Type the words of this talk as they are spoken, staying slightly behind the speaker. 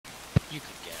You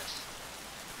could guess.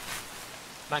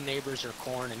 My neighbors are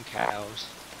corn and cows.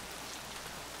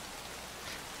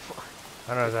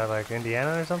 I don't know, is that like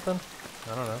Indiana or something?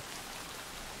 I don't know.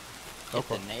 Hit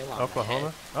the nail on the Oklahoma?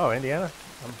 head. Oh, Indiana?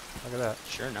 Look at that.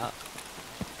 Sure enough.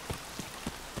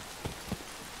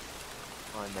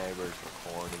 My neighbors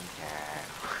are corn and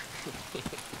cow.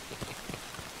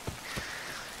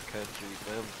 Country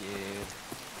bumpkin.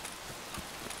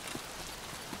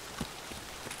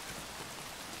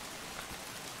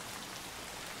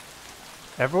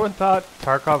 Everyone thought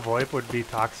Tarkov VoIP would be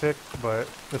toxic, but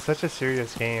it's such a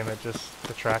serious game, it just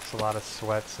attracts a lot of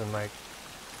sweats and like...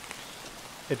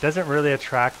 It doesn't really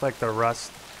attract like the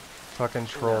Rust fucking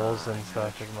trolls and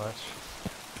stuff as much.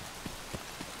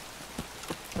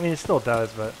 I mean, it still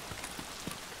does, but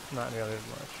not nearly as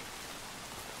much.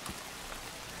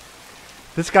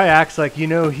 This guy acts like, you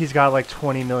know, he's got like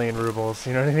 20 million rubles,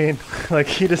 you know what I mean? Like,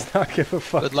 he does not give a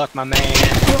fuck. Good luck, my man.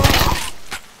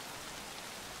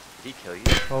 Did he kill you?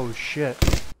 Oh shit.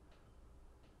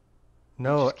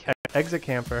 No, exit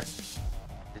camper.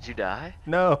 Did you die?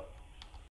 No.